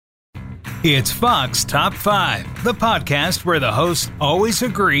It's Fox Top 5, the podcast where the hosts always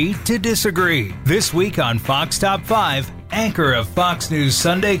agree to disagree. This week on Fox Top 5, anchor of Fox News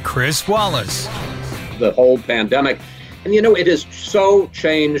Sunday, Chris Wallace. The whole pandemic, and it has so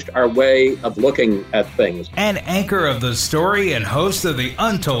changed our way of looking at things. And anchor of The Story and host of the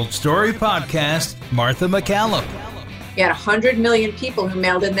Untold Story podcast, Martha MacCallum. You had 100 million people who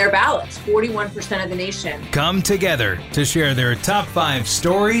mailed in their ballots, 41% of the nation. Come together to share their top 5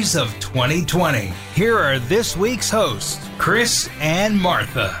 stories of 2020. Here are this week's hosts, Chris and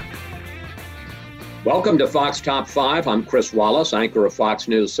Martha. Welcome to Fox Top 5. I'm Chris Wallace, anchor of Fox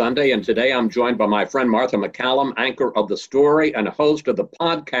News Sunday, and today I'm joined by my friend Martha MacCallum, anchor of The Story and host of the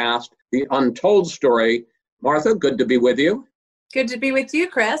podcast, The Untold Story. Martha, good to be with you. Good to be with you,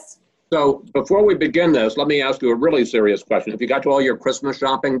 Chris. So before we begin this, let me ask you a really serious question. Have you got all your Christmas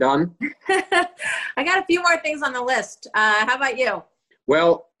shopping done? I got a few more things on the list. How about you?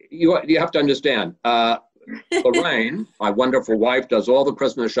 Well, you have to understand, Lorraine, my wonderful wife, does all the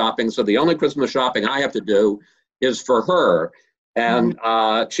Christmas shopping. So the only Christmas shopping I have to do is for her. And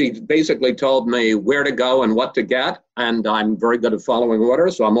she basically told me where to go and what to get. And I'm very good at following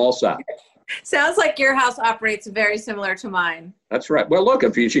orders, so I'm all set. Sounds like your house operates very similar to mine. That's right. Well, look,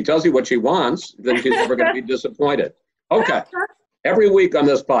 if she tells you what she wants, then she's never going to be disappointed. Okay. Every week on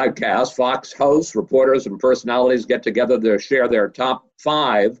this podcast, Fox hosts, reporters, and personalities get together to share their top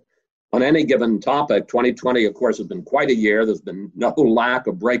 5 on any given topic. 2020, of course, has been quite a year. There's been no lack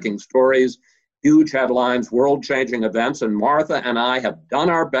of breaking stories, huge headlines, world-changing events, and Martha and I have done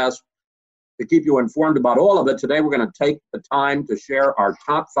our best to keep you informed about all of it. Today, we're going to take the time to share our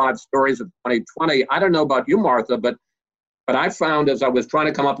top 5 stories of 2020. I don't know about you, Martha, but I found as I was trying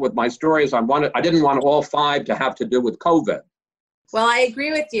to come up with my stories, I didn't want all 5 to have to do with COVID. Well, I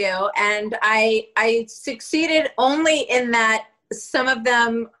agree with you, and I succeeded only in that some of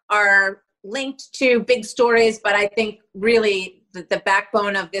them are linked to big stories, but I think really the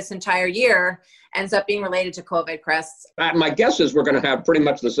backbone of this entire year ends up being related to COVID, Chris. My guess is we're going to have pretty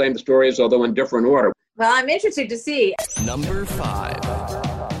much the same stories, although in different order. Well, I'm interested to see. Number 5.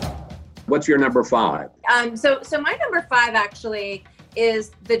 What's your number 5? So my number 5 actually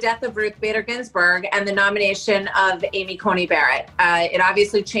is the death of Ruth Bader Ginsburg and the nomination of Amy Coney Barrett. It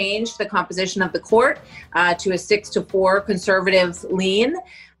obviously changed the composition of the court to a 6-4 conservative lean.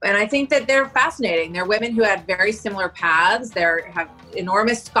 And I think that they're fascinating. They're women who had very similar paths. They have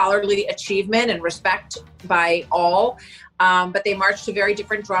enormous scholarly achievement and respect by all. But they march to very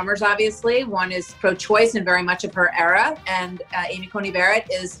different drummers, obviously. One is pro-choice and very much of her era. And Amy Coney Barrett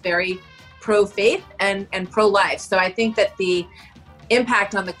is very pro-faith and pro-life. So I think that the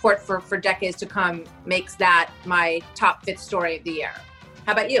impact on the court for decades to come makes that my top 5th story of the year.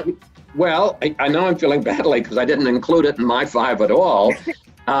 How about you? Well, I know I'm feeling badly because I didn't include it in my 5 at all.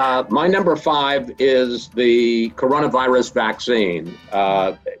 My number 5 is the coronavirus vaccine.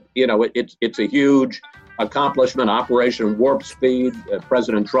 It's a huge accomplishment, Operation Warp Speed.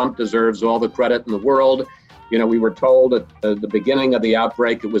 President Trump deserves all the credit in the world. We were told at the beginning of the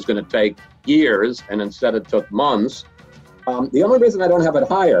outbreak it was going to take years, and instead it took months. The only reason I don't have it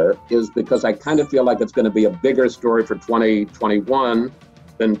higher is because I kind of feel like it's going to be a bigger story for 2021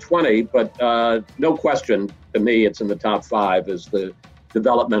 than 20, but no question to me it's in the top 5 is the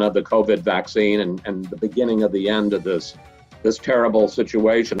development of the COVID vaccine and the beginning of the end of this terrible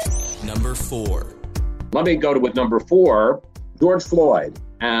situation. Number 4. Let me go with number 4, George Floyd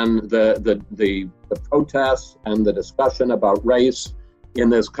and the protests and the discussion about race in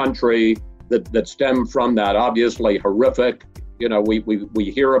this country that stem from that. Obviously horrific. We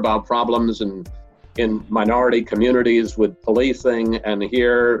hear about problems in minority communities with policing, and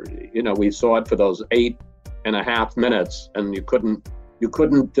here, we saw it for those 8.5 minutes, and you couldn't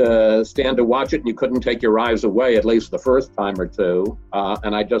stand to watch it, and you couldn't take your eyes away, at least the first time or two.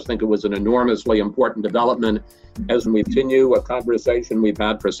 And I just think it was an enormously important development as we continue a conversation we've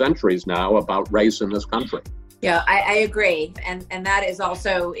had for centuries now about race in this country. Yeah, I agree. And that is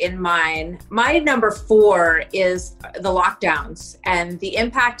also in mine. My number 4 is the lockdowns and the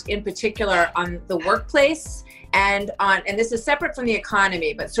impact in particular on the workplace and this is separate from the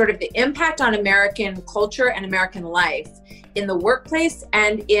economy, but sort of the impact on American culture and American life in the workplace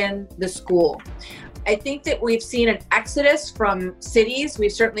and in the school. I think that we've seen an exodus from cities.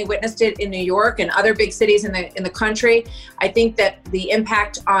 We've certainly witnessed it in New York and other big cities in the country. I think that the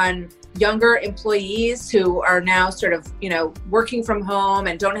impact on younger employees who are now sort of, working from home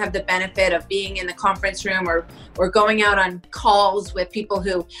and don't have the benefit of being in the conference room or going out on calls with people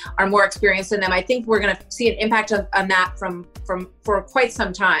who are more experienced than them. I think we're going to see an impact on that for quite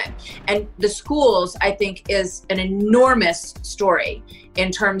some time. And the schools, I think, is an enormous story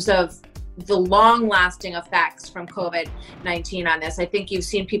in terms of the long-lasting effects from COVID-19 on this. I think you've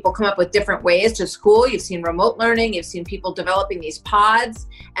seen people come up with different ways to school. You've seen remote learning. You've seen people developing these pods.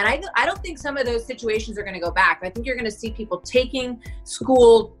 And I don't think some of those situations are going to go back. I think you're going to see people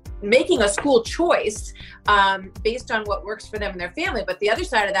making a school choice based on what works for them and their family. But the other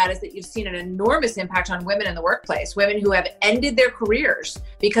side of that is that you've seen an enormous impact on women in the workplace, women who have ended their careers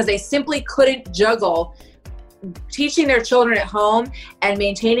because they simply couldn't juggle teaching their children at home and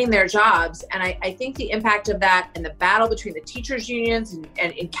maintaining their jobs. And I think the impact of that and the battle between the teachers unions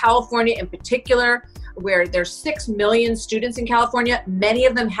and in California in particular, where there's 6 million students in California, many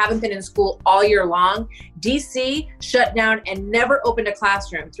of them haven't been in school all year long. DC shut down and never opened a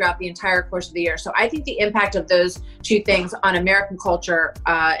classroom throughout the entire course of the year. So I think the impact of those two things on American culture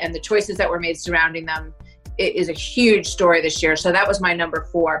and the choices that were made surrounding them is a huge story this year. So that was my number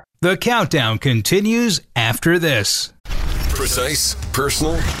 4. The countdown continues after this. Precise,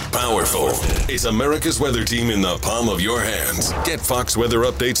 personal, powerful. It's America's weather team in the palm of your hands. Get Fox weather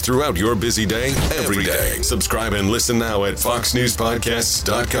updates throughout your busy day, every day. Subscribe and listen now at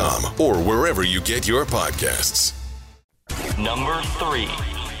foxnewspodcasts.com or wherever you get your podcasts. Number 3.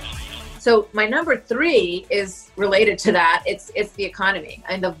 So my number 3 is related to that. It's the economy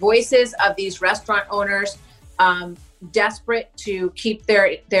and the voices of these restaurant owners desperate to keep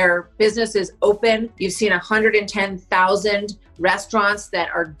their businesses open. You've seen 110,000 restaurants that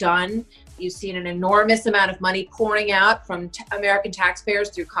are done. You've seen an enormous amount of money pouring out from American taxpayers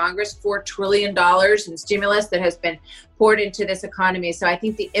through Congress, $4 trillion in stimulus that has been poured into this economy. So I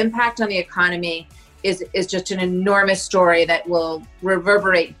think the impact on the economy is just an enormous story that will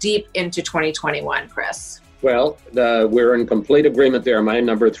reverberate deep into 2021, Chris. Well, we're in complete agreement there. My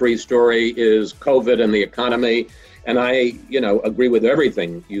number 3 story is COVID and the economy. And I, agree with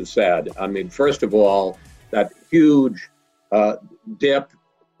everything you said. I mean, first of all, that huge dip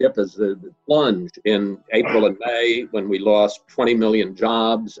is the plunge in April and May when we lost 20 million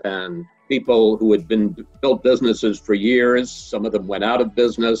jobs and people who had been built businesses for years. Some of them went out of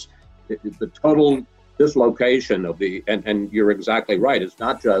business. The total dislocation of and you're exactly right. It's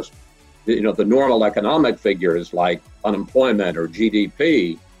not just, the normal economic figures like unemployment or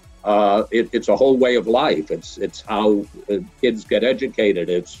GDP. It's a whole way of life. It's how kids get educated.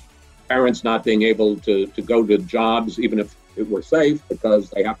 It's parents not being able to go to jobs even if it were safe because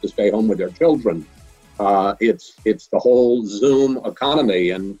they have to stay home with their children. It's the whole Zoom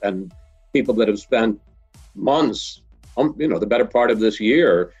economy and people that have spent months, the better part of this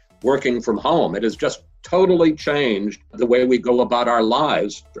year working from home. It has just totally changed the way we go about our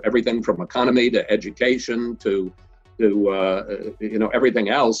lives, everything from economy to education to everything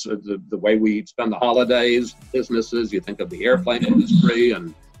else, the way we spend the holidays, businesses, you think of the airplane industry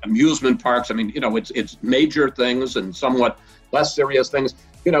and amusement parks. I mean, it's major things and somewhat less serious things.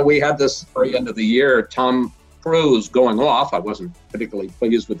 We had this very end of the year, Tom Cruise going off. I wasn't particularly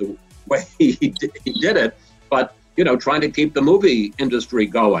pleased with the way he did it, but, trying to keep the movie industry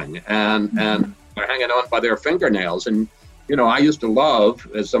going and they're hanging on by their fingernails. And, I used to love,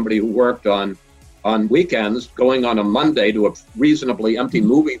 as somebody who worked on weekends, going on a Monday to a reasonably empty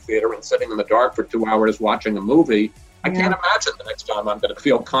movie theater and sitting in the dark for 2 hours watching a movie. I can't imagine the next time I'm going to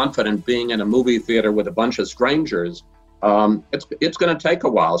feel confident being in a movie theater with a bunch of strangers. It's going to take a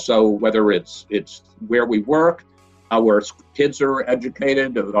while. So whether it's where we work, our kids are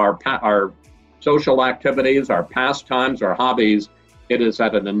educated, our social activities, our pastimes, our hobbies, it has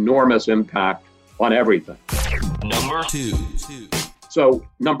had an enormous impact on everything. Number 2. So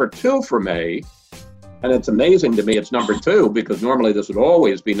number 2 for me, and it's amazing to me it's number 2 because normally this would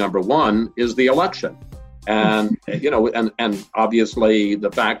always be number 1, is the election. And, and obviously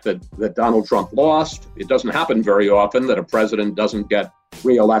the fact that Donald Trump lost, it doesn't happen very often that a president doesn't get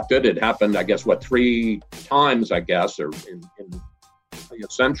reelected. It happened, 3 times, or in a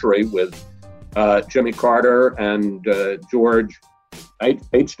century with Jimmy Carter and George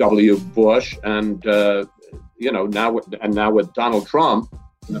H.W. Bush and, now with Donald Trump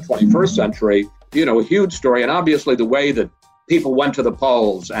in the 21st century, a huge story. And obviously the way that people went to the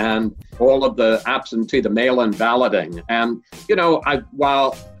polls and all of the mail-in balloting. And,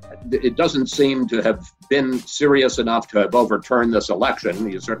 while it doesn't seem to have been serious enough to have overturned this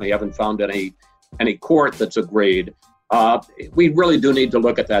election, you certainly haven't found any court that's agreed. We really do need to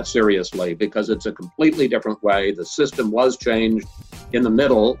look at that seriously because it's a completely different way. The system was changed in the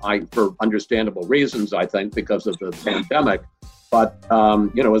middle, for understandable reasons, I think, because of the pandemic. But,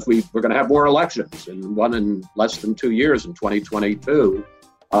 as we're going to have more elections and one in less than 2 years in 2022,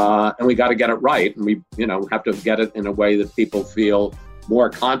 and we got to get it right. And we, have to get it in a way that people feel more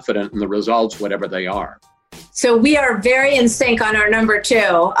confident in the results, whatever they are. So we are very in sync on our number 2.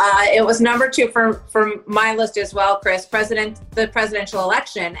 It was number 2 for my list as well, Chris, the presidential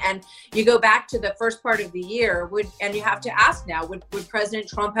election. And you go back to the first part of the year, and you have to ask now, would President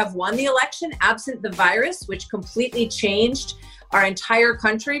Trump have won the election absent the virus, which completely changed our entire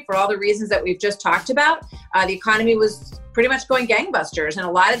country for all the reasons that we've just talked about? The economy was pretty much going gangbusters. And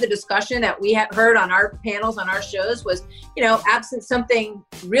a lot of the discussion that we had heard on our panels, on our shows was, absent something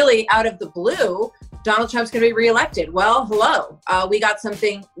really out of the blue, Donald Trump's going to be reelected. Well, hello. We got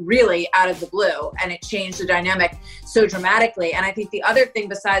something really out of the blue, and it changed the dynamic so dramatically. And I think the other thing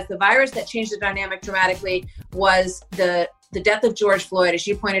besides the virus that changed the dynamic dramatically was the death of George Floyd, as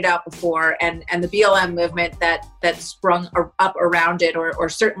you pointed out before, and the BLM movement that sprung up around it, or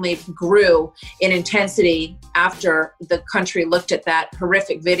certainly grew in intensity after the country looked at that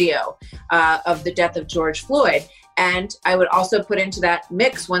horrific video of the death of George Floyd. And I would also put into that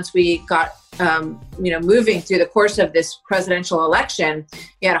mix, once we got moving through the course of this presidential election,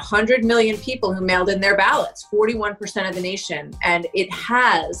 you had 100 million people who mailed in their ballots, 41% of the nation. And it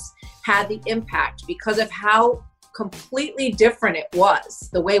has had the impact because of how completely different it was,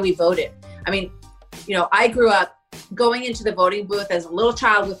 the way we voted. I mean, I grew up going into the voting booth as a little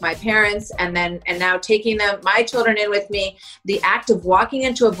child with my parents, and now taking my children in with me. The act of walking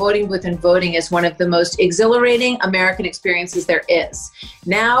into a voting booth and voting is one of the most exhilarating American experiences there is.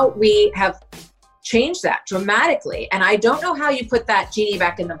 Now we have changed that dramatically, and I don't know how you put that genie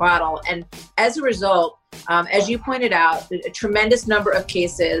back in the bottle. And as a result, as you pointed out, a tremendous number of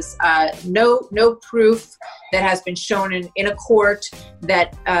cases, no proof that has been shown in a court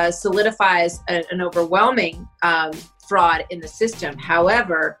that solidifies an overwhelming fraud in the system.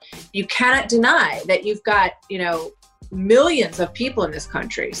 However, you cannot deny that you've got, millions of people in this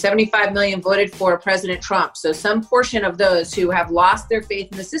country. 75 million voted for President Trump. So some portion of those who have lost their faith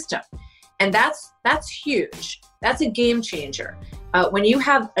in the system. And that's huge. That's a game changer. When you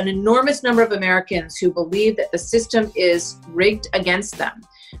have an enormous number of Americans who believe that the system is rigged against them,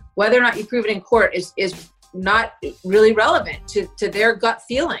 whether or not you prove it in court is not really relevant to their gut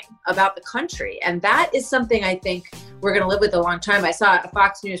feeling about the country. And that is something I think we're going to live with a long time. I saw a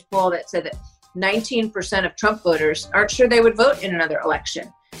Fox News poll that said that 19% of Trump voters aren't sure they would vote in another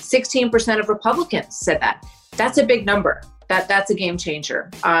election. 16% of Republicans said that. That's a big number. That's a game changer.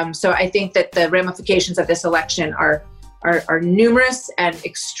 So I think that the ramifications of this election are numerous and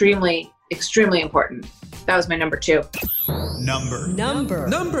extremely, extremely important. That was my number 2. Number 1.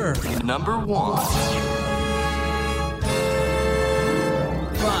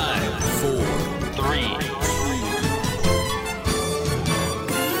 5, 4, 3.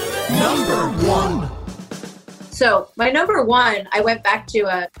 Number 1. So my number 1, I went back to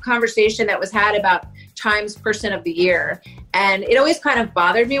a conversation that was had about Time's Person of the Year. And it always kind of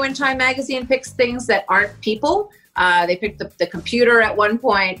bothered me when Time Magazine picks things that aren't people. They picked the computer at one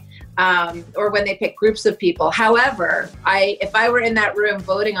point, or when they pick groups of people. However, if I were in that room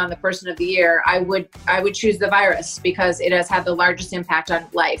voting on the Person of the Year, I would choose the virus because it has had the largest impact on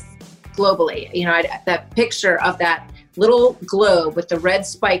life globally. That picture of that little globe with the red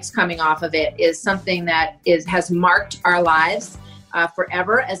spikes coming off of it is something that has marked our lives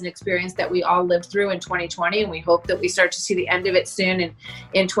forever as an experience that we all lived through in 2020, and we hope that we start to see the end of it soon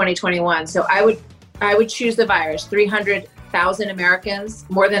in 2021. So I would choose the virus. 300,000 Americans,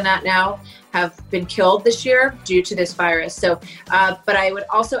 more than that now, have been killed this year due to this virus. So, but I would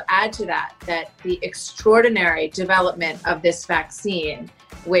also add to that the extraordinary development of this vaccine,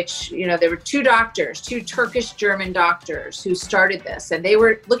 which, there were 2 Turkish-German doctors who started this, and they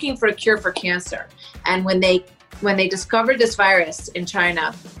were looking for a cure for cancer. And when they discovered this virus in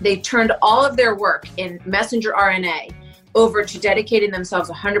China, they turned all of their work in messenger RNA over to dedicating themselves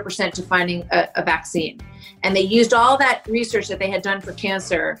 100% to finding a vaccine. And they used all that research that they had done for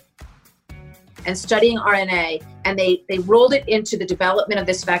cancer and studying RNA, and they rolled it into the development of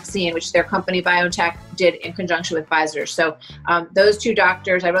this vaccine, which their company BioNTech did in conjunction with Pfizer. So those 2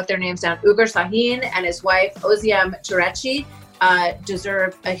 doctors, I wrote their names down, Ugur Sahin and his wife, Oziem Turechi,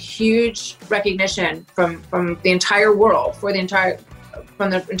 deserve a huge recognition from the entire world, from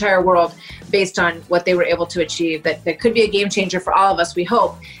the entire world, based on what they were able to achieve. That could be a game changer for all of us, we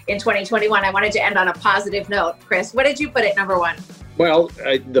hope, in 2021. I wanted to end on a positive note. Chris, what did you put at number 1? Well,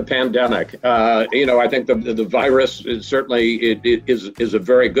 the pandemic. I think the virus is certainly is a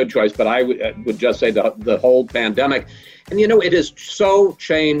very good choice, but I would just say the whole pandemic. And, it has so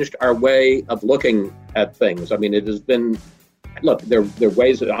changed our way of looking at things. I mean, it has been, look, there are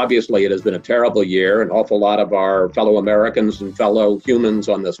ways that obviously it has been a terrible year. An awful lot of our fellow Americans and fellow humans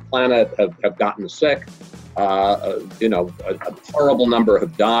on this planet have gotten sick. A horrible number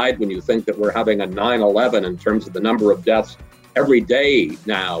have died. When you think that we're having a 9/11 in terms of the number of deaths every day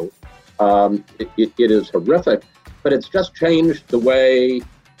now, it is horrific. But it's just changed the way,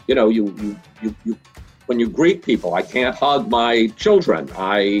 you when you greet people. I can't hug my children.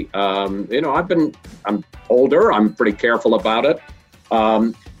 I'm older. I'm pretty careful about it.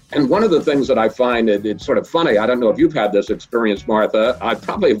 And one of the things that I find it's sort of funny. I don't know if you've had this experience, Martha.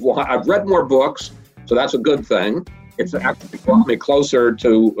 I've read more books, so that's a good thing. It's actually brought me closer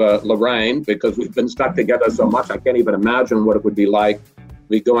to Lorraine because we've been stuck together so much. I can't even imagine what it would be like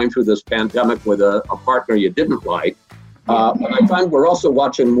going through this pandemic with a partner you didn't like. But I find we're also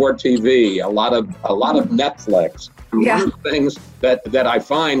watching more TV, a lot of Netflix. And one of the things that I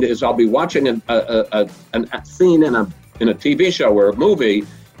find is I'll be watching a scene in a TV show or a movie,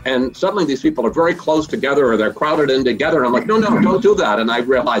 and suddenly these people are very close together or they're crowded in together. And I'm like, no, don't do that. And I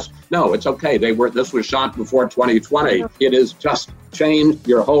realized, no, it's okay. This was shot before 2020. It has just changed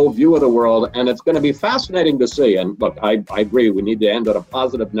your whole view of the world. And it's going to be fascinating to see. And look, I agree. We need to end on a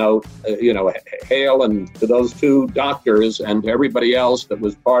positive note. Hail and to those two doctors and to everybody else that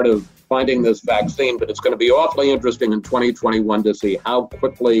was part of finding this vaccine. But it's going to be awfully interesting in 2021 to see how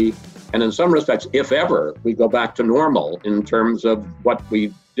quickly, and in some respects, if ever, we go back to normal in terms of what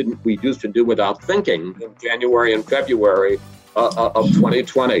we used to do without thinking in January and February of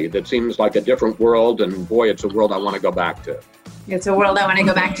 2020. That seems like a different world, and boy, it's a world I want to go back to. It's a world I want to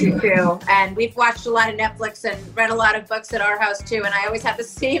go back to too. And we've watched a lot of Netflix and read a lot of books at our house too. And I always have the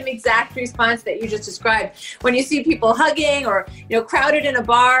same exact response that you just described. When you see people hugging or, crowded in a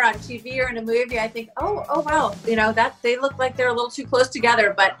bar on TV or in a movie, I think, oh, wow, that they look like they're a little too close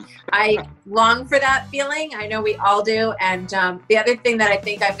together. But I long for that feeling. I know we all do. And the other thing that I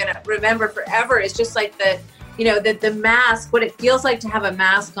think I'm going to remember forever is just like the mask, what it feels like to have a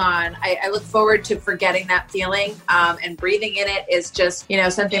mask on. I look forward to forgetting that feeling, and breathing in it is just,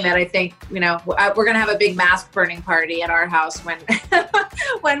 something that I think, we're going to have a big mask burning party at our house when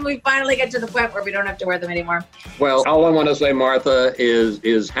when we finally get to the point where we don't have to wear them anymore. Well, all I want to say, Martha,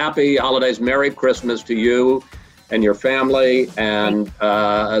 is happy holidays, Merry Christmas to you and your family, and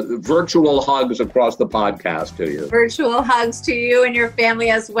virtual hugs across the podcast to you. Virtual hugs to you and your family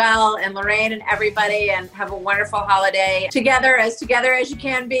as well, and Lorraine and everybody, and have a wonderful holiday together as you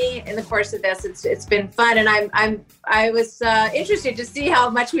can be in the course of this. It's been fun, and I was interested to see how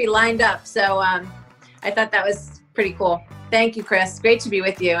much we lined up. So I thought that was pretty cool. Thank you, Chris. Great to be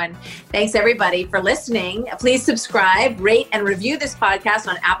with you. And thanks, everybody, for listening. Please subscribe, rate, and review this podcast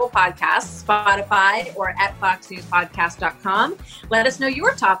on Apple Podcasts, Spotify, or at foxnewspodcast.com. Let us know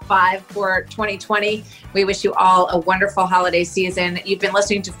your top 5 for 2020. We wish you all a wonderful holiday season. You've been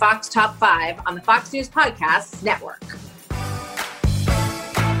listening to Fox Top 5 on the Fox News Podcasts Network.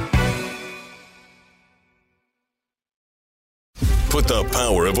 Put the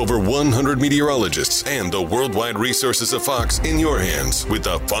power of over 100 meteorologists and the worldwide resources of Fox in your hands with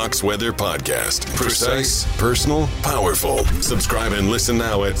the Fox Weather Podcast. Precise, personal, powerful. Subscribe and listen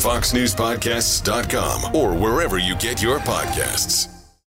now at foxnewspodcasts.com or wherever you get your podcasts.